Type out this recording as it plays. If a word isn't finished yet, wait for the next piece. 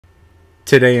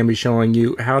Today I'm be showing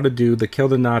you how to do the Kill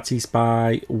the Nazi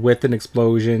Spy with an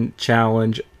Explosion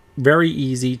challenge. Very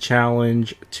easy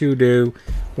challenge to do.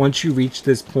 Once you reach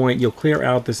this point, you'll clear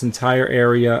out this entire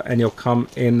area and you'll come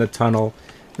in the tunnel.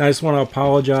 Now I just want to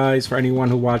apologize for anyone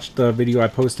who watched the video I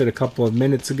posted a couple of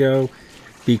minutes ago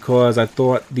because I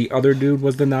thought the other dude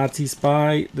was the Nazi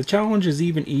spy. The challenge is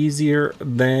even easier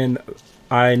than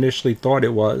I initially thought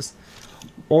it was.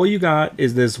 All you got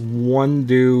is this one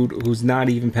dude who's not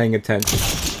even paying attention.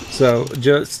 So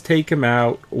just take him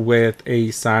out with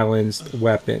a silenced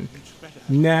weapon.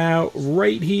 Now,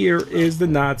 right here is the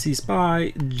Nazi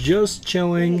spy, just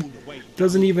chilling,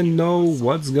 doesn't even know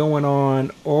what's going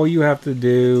on. All you have to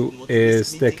do is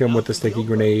stick him with a sticky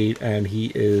grenade and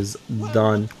he is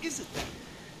done.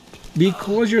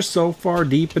 Because you're so far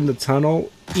deep in the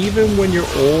tunnel, even when you're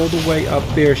all the way up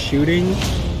there shooting,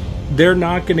 they're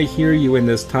not going to hear you in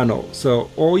this tunnel. So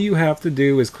all you have to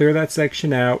do is clear that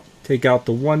section out, take out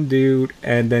the one dude,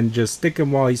 and then just stick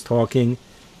him while he's talking.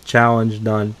 Challenge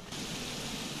done.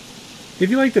 If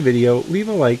you like the video, leave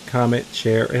a like, comment,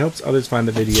 share. It helps others find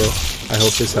the video. I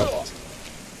hope this helped.